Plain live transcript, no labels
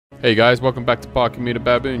Hey guys, welcome back to Parking Meter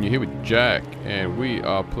Baboon. You're here with Jack, and we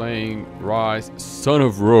are playing Ryse, Son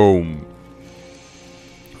of Rome.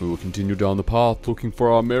 We will continue down the path looking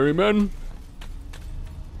for our merry men.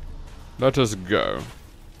 Let us go.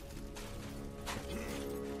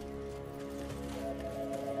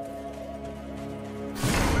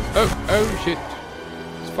 Oh shit.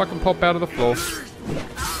 Let's fucking pop out of the floor.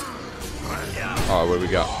 Oh, where we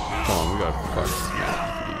go? Come on, we gotta fucking smash.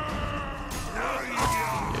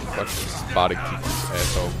 Fuck this Sparta kick this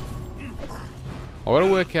asshole. I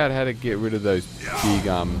gotta work out how to get rid of those big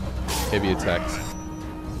heavy attacks.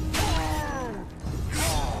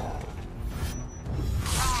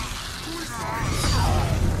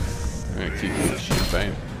 I'm gonna kick this shit,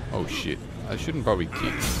 bam. Oh shit. I shouldn't probably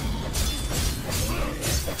kick.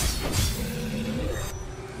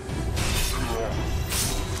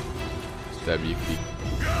 Stab you, kick.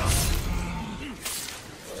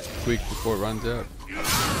 Quick before it runs out.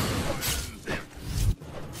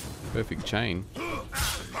 Perfect chain.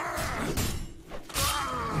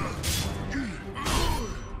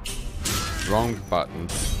 Wrong button.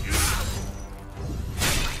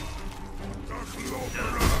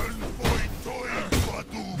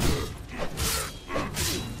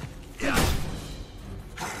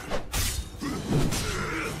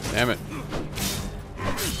 Damn it.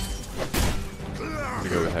 I'm gonna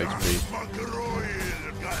go with HP.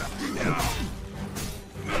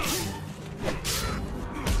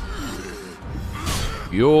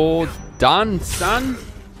 You're done, son.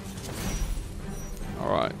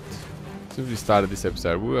 Alright. Since we started this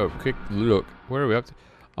episode, we'll have a quick look. Where are we up to?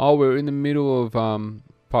 Oh, we're in the middle of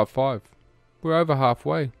part 5. We're over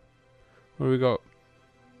halfway. What do we got?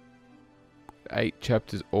 8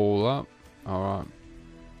 chapters all up. Alright.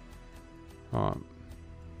 Alright.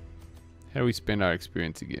 How do we spend our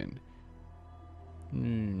experience again?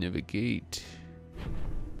 Navigate.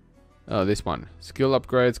 Oh, this one. Skill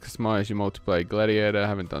upgrades, customize your multiplayer gladiator.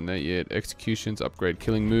 Haven't done that yet. Executions, upgrade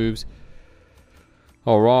killing moves.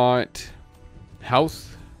 Alright.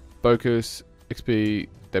 Health, focus, XP,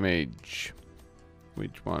 damage.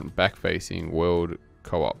 Which one? Back facing, world,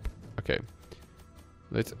 co-op. Okay.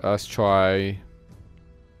 Let us try.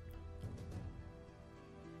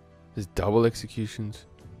 There's double executions.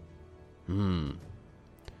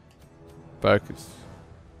 Focus.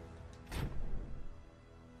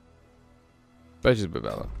 Badges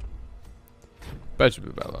Bavella. Badges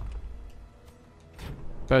Bavella.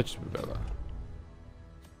 Badges Bavella.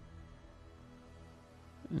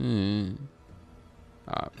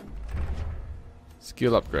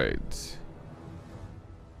 Skill upgrades.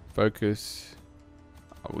 Focus.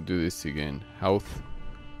 I will do this again. Health.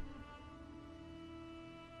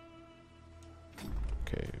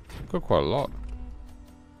 Okay, got quite a lot.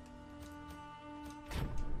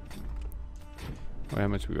 How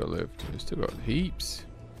much we got left? We still got heaps.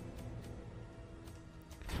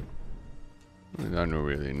 I don't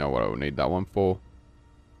really know what I would need that one for.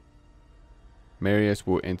 Marius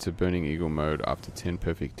will enter Burning Eagle mode after 10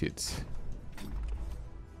 perfect hits.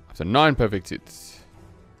 After 9 perfect hits.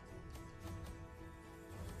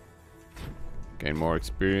 Gain more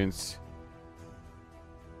experience.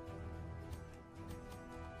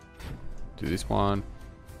 Do this one.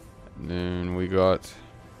 And then we got...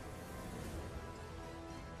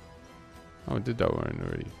 Oh, I did that one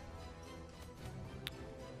already.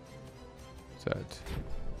 What's that?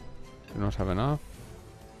 Do not have enough.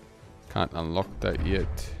 Can't unlock that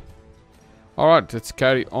yet. Alright, let's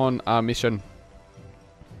carry on our mission.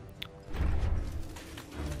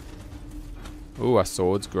 Ooh, our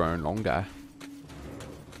sword's grown longer.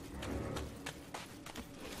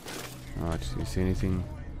 Alright, do you see anything?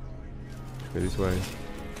 Go this way.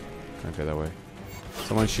 Can't go that way.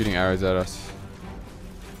 Someone's shooting arrows at us.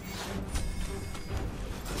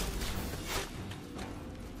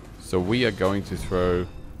 So we are going to throw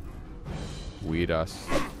weird ass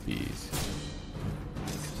bees.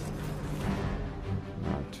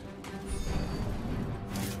 Right.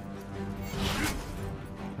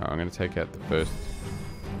 I'm going to take out the first.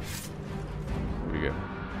 Here we go.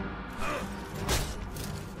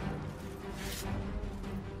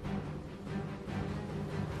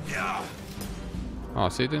 Oh,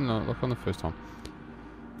 see, it didn't look on the first time.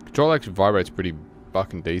 Controller actually vibrates pretty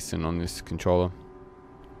fucking decent on this controller.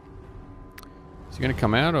 Is he gonna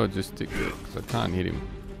come out or just stick there? Because I can't hit him.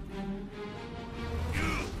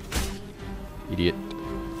 Idiot.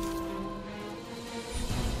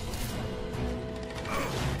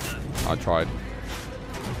 I tried.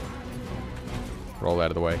 Roll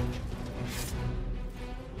out of the way.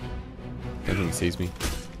 Don't think he sees me.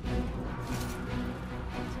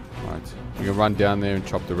 Right. We can run down there and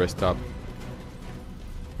chop the rest up.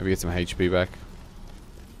 Maybe get some HP back.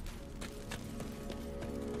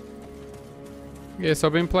 Yeah, so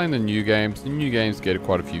I've been playing the new games. The new games get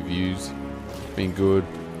quite a few views. Been good.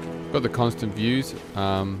 Got the constant views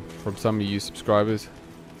from some of you subscribers.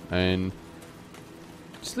 And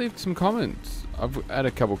just leave some comments. I've had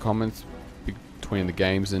a couple comments between the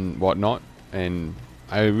games and whatnot. And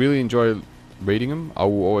I really enjoy reading them. I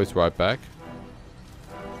will always write back.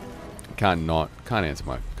 Can't not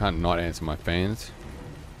answer my fans.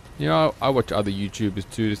 You know, I watch other YouTubers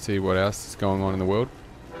too to see what else is going on in the world.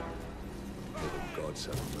 God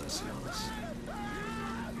have mercy on us.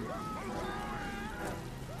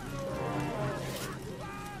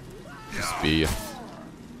 Spear.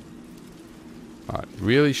 Alright,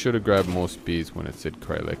 really should have grabbed more spears when it said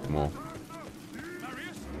collect more.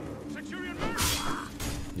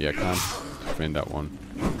 Yeah, I can't defend that one.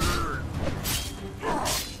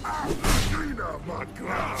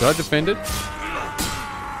 Did I defend it?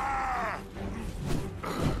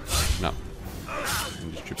 No.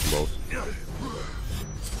 I'm just tripping balls.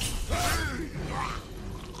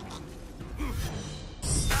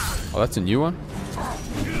 Oh, that's a new one?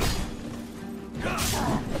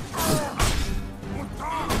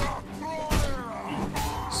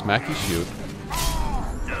 Smacky shield.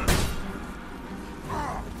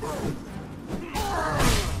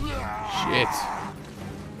 Shit.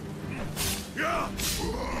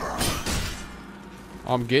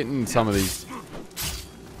 I'm getting some of these.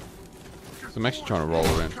 So I'm actually trying to roll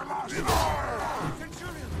around. Come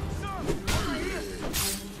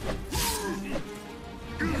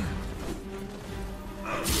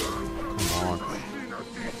on.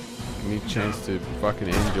 Give me a chance to fucking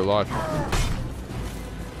end your life.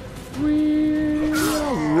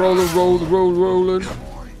 Rolling.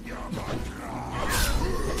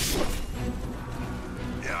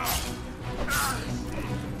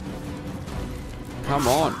 Come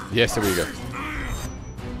on. Yes, there we go.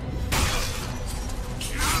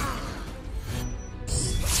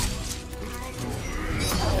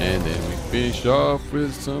 And then we finish off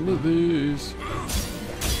with some of these.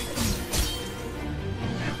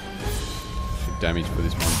 Good damage for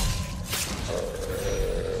this one.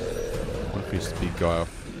 I want to finish the big guy off.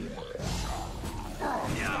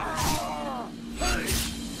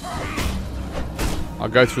 I'll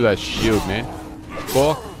go through that shield, man.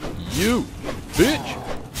 Fuck you, bitch.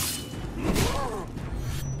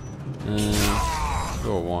 What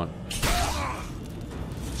do I want?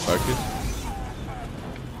 Focus.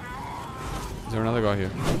 Is there another guy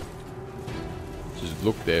here? Just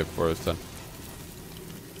look there for a second.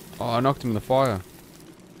 Oh, I knocked him in the fire.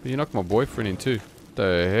 But you knocked my boyfriend in too.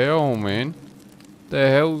 The hell, man? The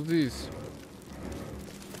hell is this?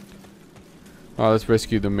 Alright, let's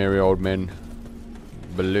rescue the merry old men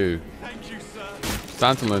below. Thank you, sir. It's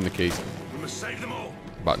time to learn the keys. We must save them all.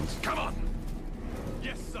 Buttons. Come on.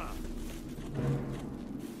 Yes, sir.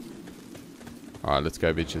 Alright, let's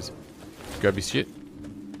go, bitches. Grab your shit.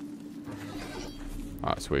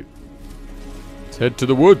 Alright, sweet. Let's head to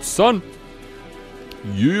the woods, son.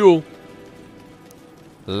 Yule.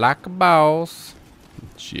 Like a boss.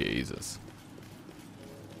 Jesus.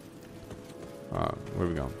 Alright, where are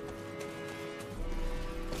we going?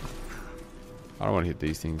 I don't want to hit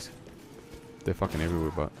these things. They're fucking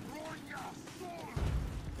everywhere, but.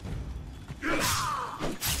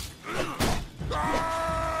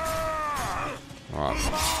 Alright.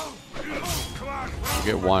 We'll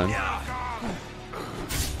get one.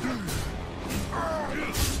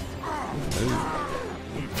 Ooh.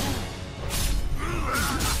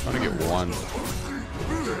 Trying to get one. So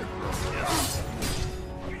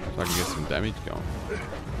I can get some damage going.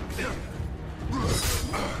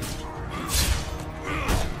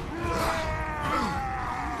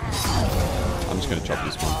 I'm just gonna chop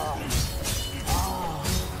this one.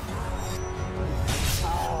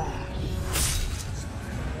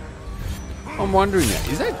 I'm wondering now,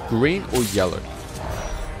 is that green or yellow?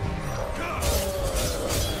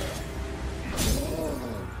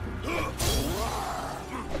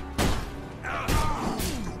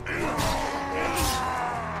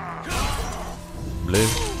 Blue.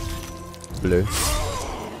 Blue.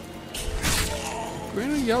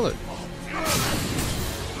 Green or yellow?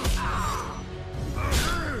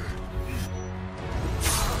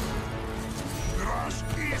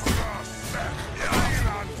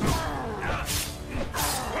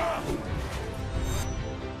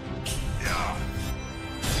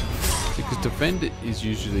 Because defend is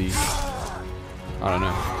usually, I don't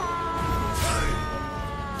know.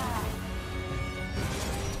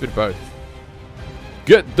 It's a bit of both.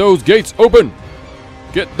 Get those gates open!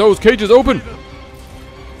 Get those cages open!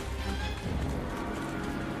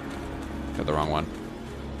 Got the wrong one.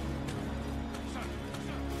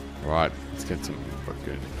 Right, let's get some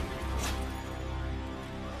fucking.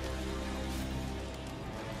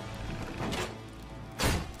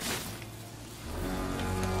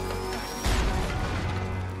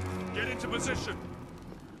 Get into position.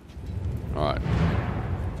 Alright.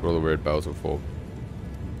 That's what all the weird bells are for.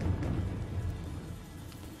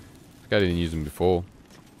 I didn't use them before.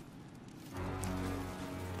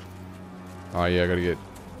 Oh yeah, I gotta get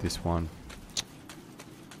this one.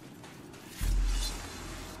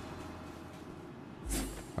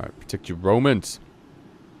 Alright, protect your Romans.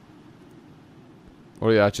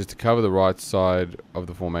 Order the archers to cover the right side of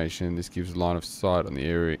the formation. This gives line of sight on the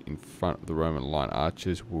area in front of the Roman line.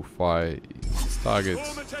 Archers will fire its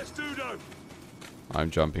targets.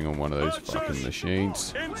 I'm jumping on one of those fucking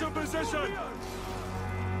machines. Into position.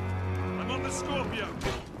 I'm on the Scorpio.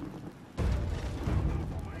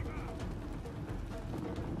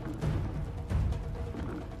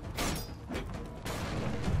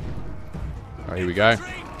 Alright, here we go.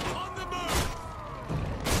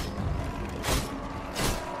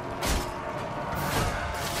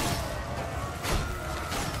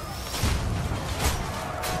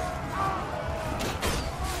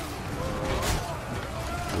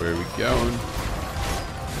 Where are we going?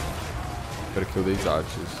 Better kill these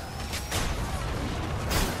archers.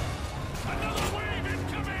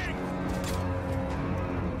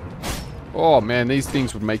 Oh man, these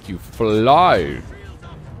things would make you fly.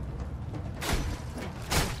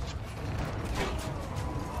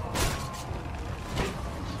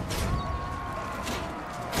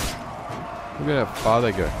 Look at how far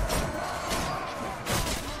they go.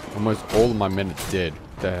 Almost all of my men are dead.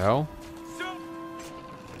 What the hell?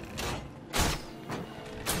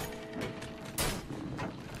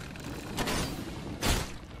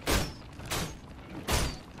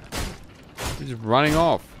 They're just running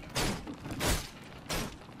off.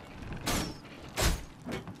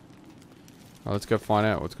 Oh, let's go find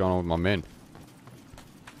out what's going on with my men.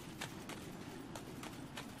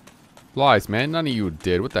 Lies, man. None of you are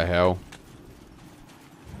dead. What the hell?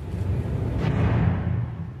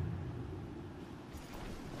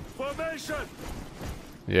 Formation.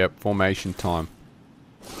 Yep, formation time.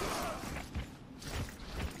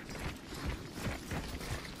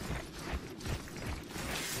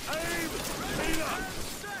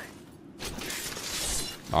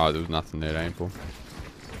 Oh, there was nothing there to aim for.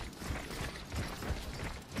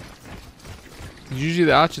 Usually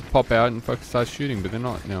the archers pop out and fucking start shooting, but they're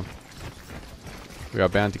not now. We are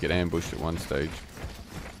bound to get ambushed at one stage.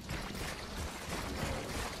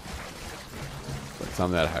 It's like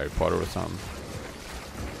something out of Harry Potter or something.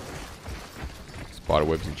 Spider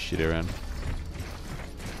webs and shit around.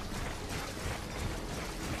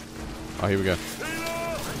 Oh, here we go.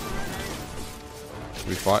 Can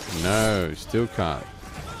we fight? No, still can't.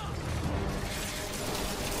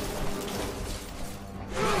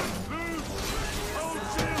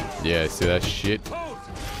 Yeah, see that shit?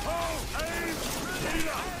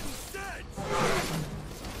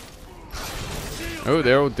 Oh,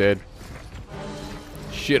 they're all dead.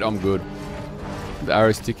 Shit, I'm good. The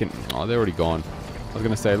arrow's sticking. Oh, they're already gone. I was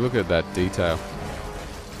gonna say, look at that detail.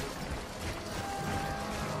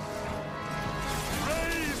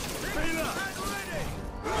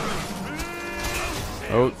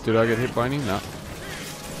 Oh, did I get hit by any? No.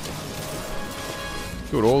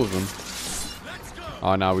 Killed all of them.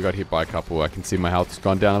 Oh no, we got hit by a couple. I can see my health has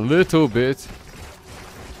gone down a little bit.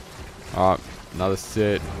 Alright, another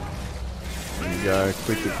set. There you go.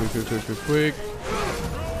 Quick.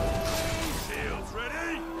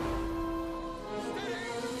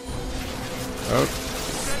 Oh.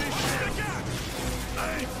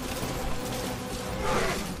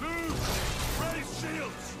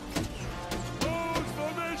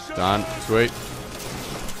 Done. Sweet.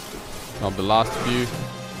 Not the last few.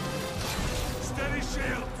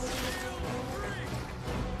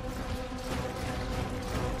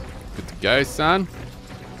 Good to go, son.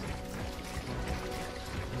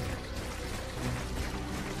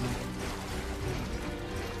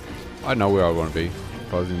 I know where I want to be.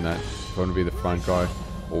 If I was in that, if I want to be the front guy,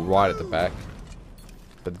 or right at the back.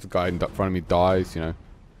 But if the guy in front of me dies, you know,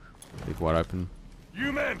 leave wide open.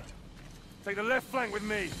 You men, take the left flank with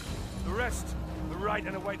me. The rest, the right,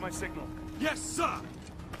 and await my signal. Yes, sir.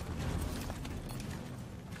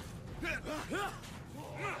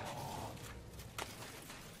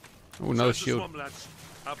 Oh, another Search the shield. swamp, lads.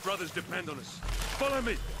 Our brothers depend on us. Follow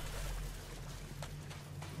me.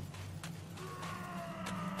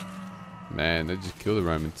 Man, they just kill the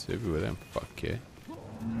Romans everywhere. They don't fuck care.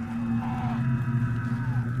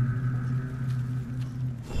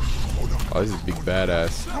 Oh, this is big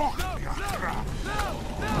badass.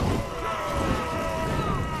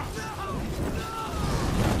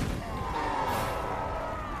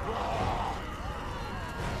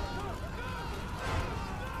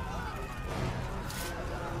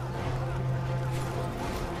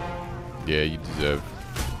 Yeah, you deserve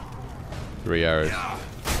 3 arrows.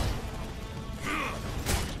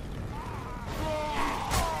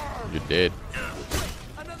 You're dead.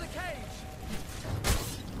 Another cage.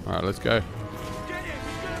 Alright, let's go. Get him.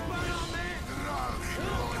 He's gonna burn our man.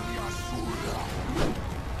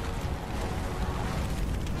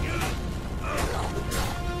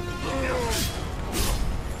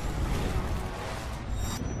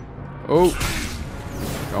 Oh!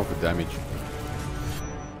 Going for damage.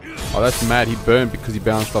 Oh, that's mad. He burned because he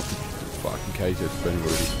bounced off the fucking cage that's burning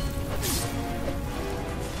already.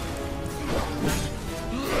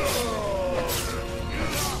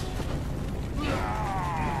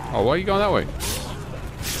 Oh, why are you going that way?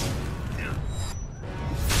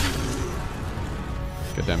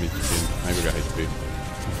 Get damage again. Maybe we got HP.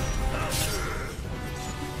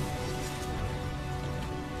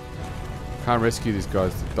 Can't rescue these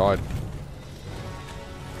guys that died.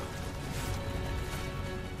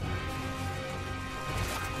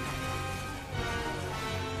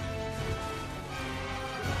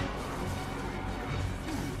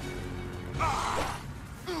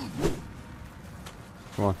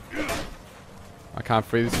 Come on. I can't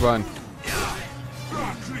free this one. He's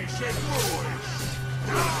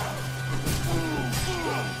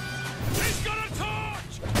got a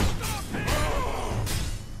torch. Stop him.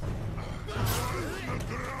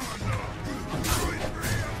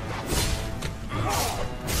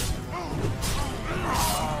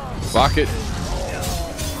 Fuck it.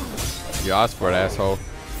 You asked for it, asshole.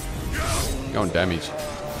 You're on damage.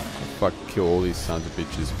 Fuck, kill all these sons of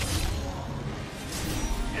bitches.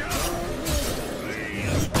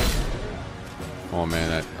 Oh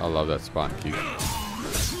man, I love that Spartan kick.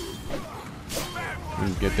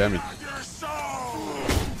 Didn't get damage.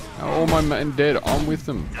 All my men dead. I'm with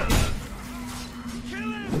them.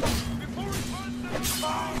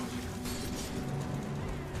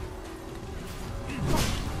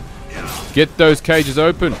 Get those cages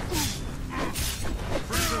open.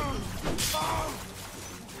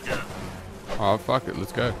 Oh fuck it,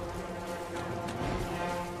 let's go.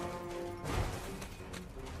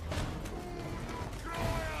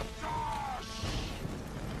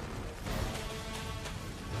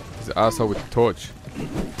 He's an asshole with the torch.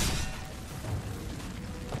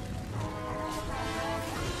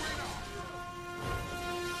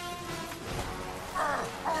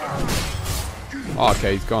 Oh,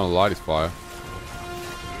 okay, he's gonna light his fire.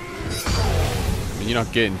 I mean, you're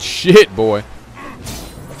not getting shit, boy.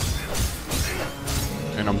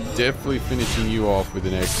 And I'm definitely finishing you off with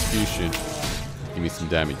an execution. Give me some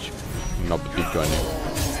damage. I'm not the big guy now.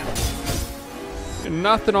 Got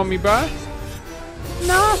nothing on me, bro.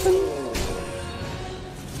 Nothing.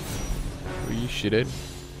 Are you shithead?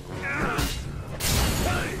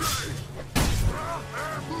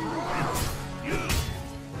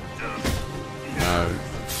 No.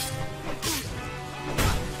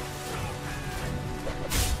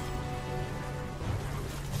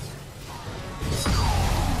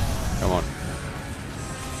 Come on.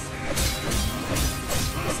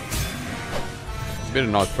 You better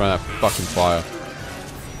not throw that fucking fire.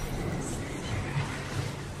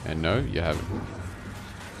 And no, you haven't.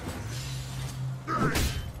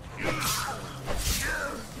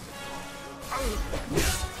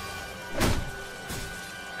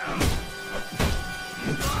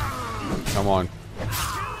 Come on.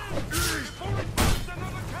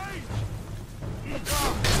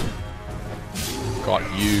 Got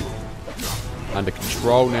you under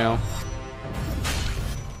control now.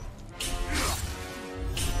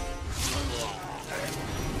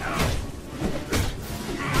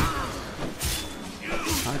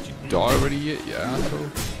 Aren't you die already yet, you asshole?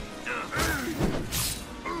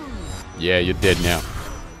 Yeah, you're dead now.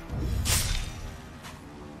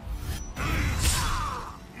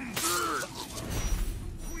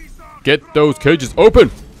 Get those cages open!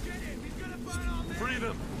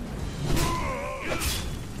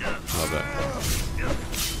 Love that.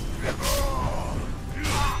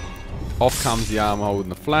 Off comes the armor holding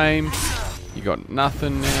the flame. You got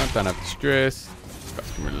nothing now, don't have to stress. These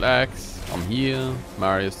guys can relax. I'm here.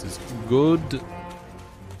 Marius is good.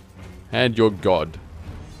 And you're God.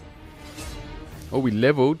 Oh, we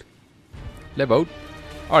leveled.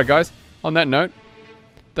 Alright guys, on that note,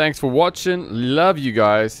 thanks for watching. Love you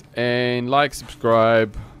guys. And like,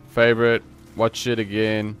 subscribe, favorite, watch it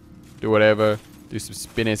again, do whatever. Do some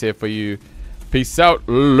spinners here for you. Peace out.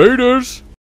 Laters.